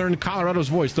 Northern Colorado's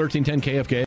Voice, 1310 KFK.